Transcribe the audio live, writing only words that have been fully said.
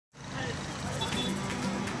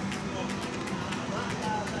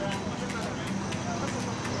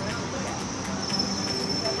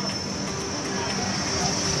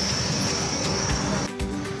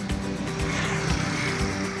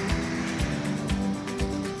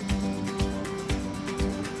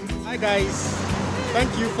Hi guys, thank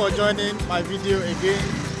you for joining my video again.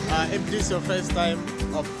 If this is your first time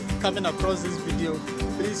of coming across this video,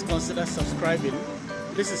 please consider subscribing.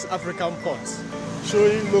 This is African Pot,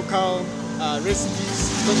 showing local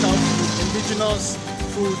recipes, local food, indigenous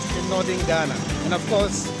food in northern Ghana, and of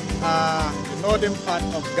course the northern part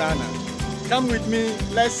of Ghana. Come with me,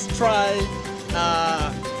 let's try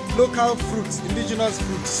local fruits, indigenous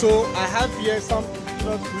fruits. So I have here some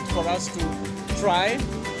indigenous fruit for us to try.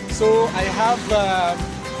 So I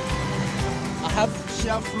have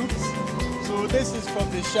shea fruits. So this is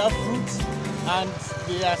from the shea fruits, and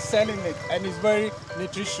they are selling it, and it's very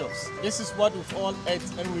nutritious. This is what we've all ate,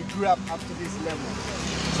 and we grew up to this level.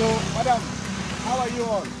 So, madam, how are you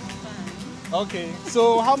all? Fine. Okay.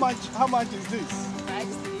 So how much is this? 5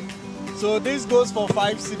 cedis. So this goes for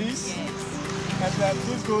 5 cedis. Yes. And then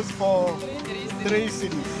this goes for 3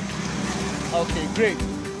 cedis. Okay, great.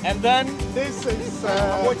 And then this is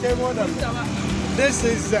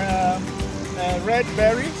red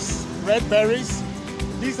berries. Red berries.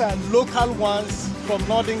 These are local ones from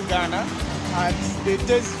northern Ghana, and they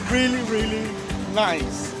taste really, really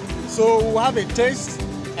nice. So we'll have a taste,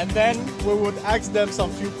 and then we would ask them some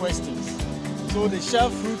few questions. So the shea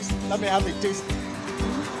fruits, let me have a taste.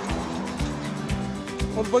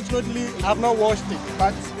 Unfortunately, I've not washed it,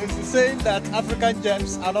 but it's saying that African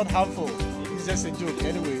gems are not harmful. It's just a joke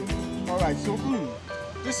anyway. Alright, so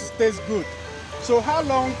this tastes good. So how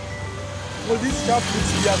long will these shea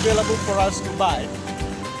fruits be available for us to buy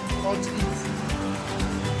or to eat?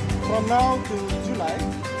 From now to July?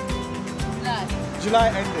 July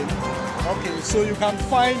ending. Okay, so you can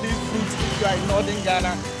find these fruits if you are in northern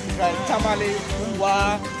Ghana, if you are in Tamale,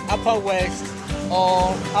 Uwa, Upper West,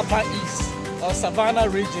 or Upper East, or Savannah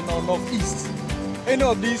region, or Northeast. Any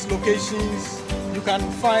of these locations, you can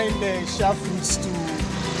find the shea fruits too,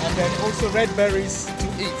 and then also red berries to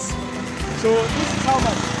eat. So this is how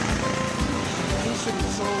much? 2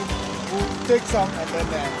 cedis. So we'll take some, and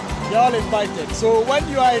then you're all invited. So when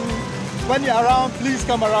you're around, please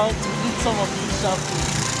come around to eat some of these shea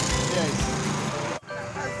fruits. Yes.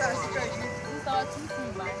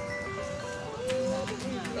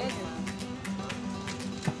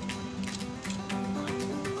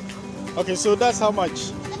 Okay, so that's how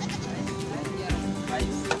much?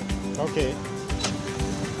 Okay.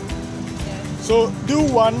 So do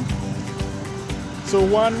one. So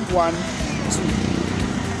 1, 1, 2.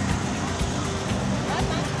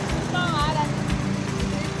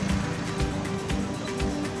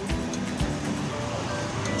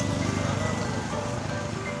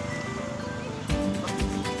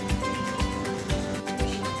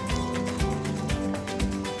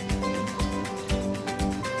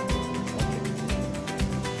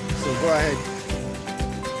 So go ahead.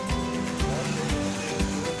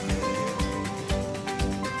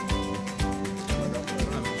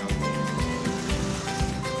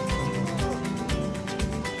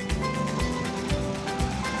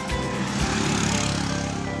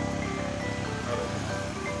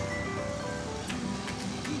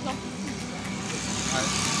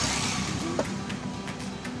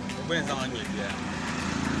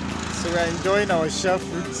 So we are enjoying our shea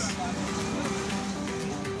fruits.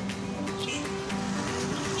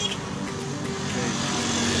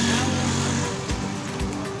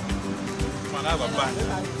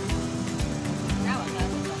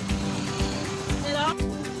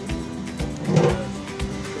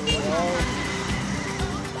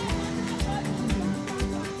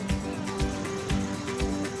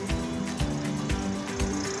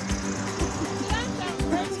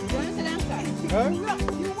 Huh?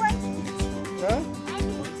 Huh?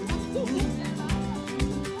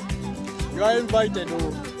 You are invited. Oh.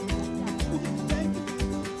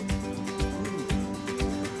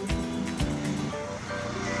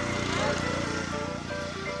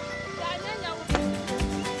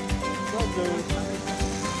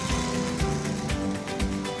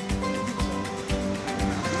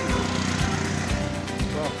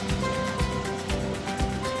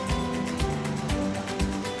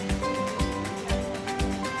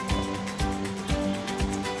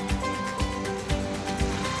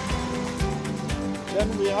 Then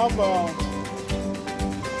we have our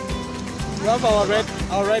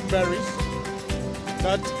red berries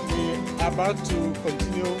that we are about to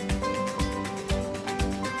continue.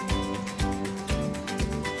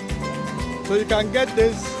 So you can get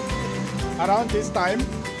this around this time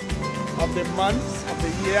of the month of the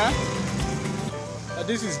year.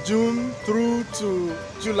 This is June through to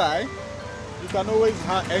July. You can always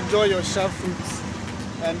enjoy your shea fruits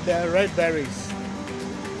and the red berries.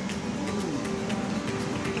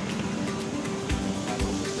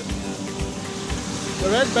 The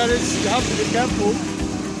red berries, you have to be careful.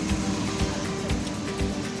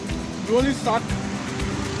 You only suck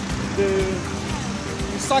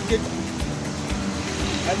you suck it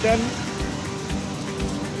and then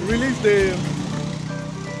release the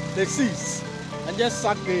seeds and just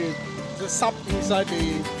suck the sap inside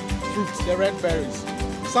the fruit, the red berries.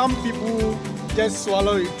 Some people just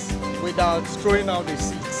swallow it without throwing out the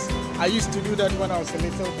seeds. I used to do that when I was a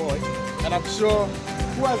little boy, and I'm sure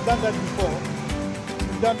who has done that before?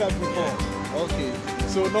 You've done that before. Okay,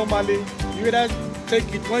 so normally you either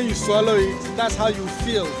take it, when you swallow it, that's how you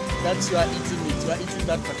feel that you are eating it, you are eating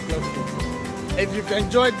that particular food. If you've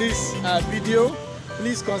enjoyed this video,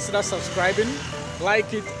 please consider subscribing,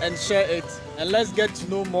 like it and share it, and let's get to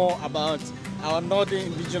know more about our northern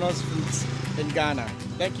indigenous foods in Ghana.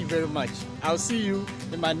 Thank you very much. I'll see you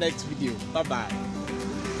in my next video. Bye bye.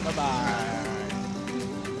 Bye bye.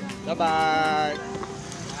 Bye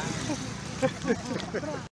bye.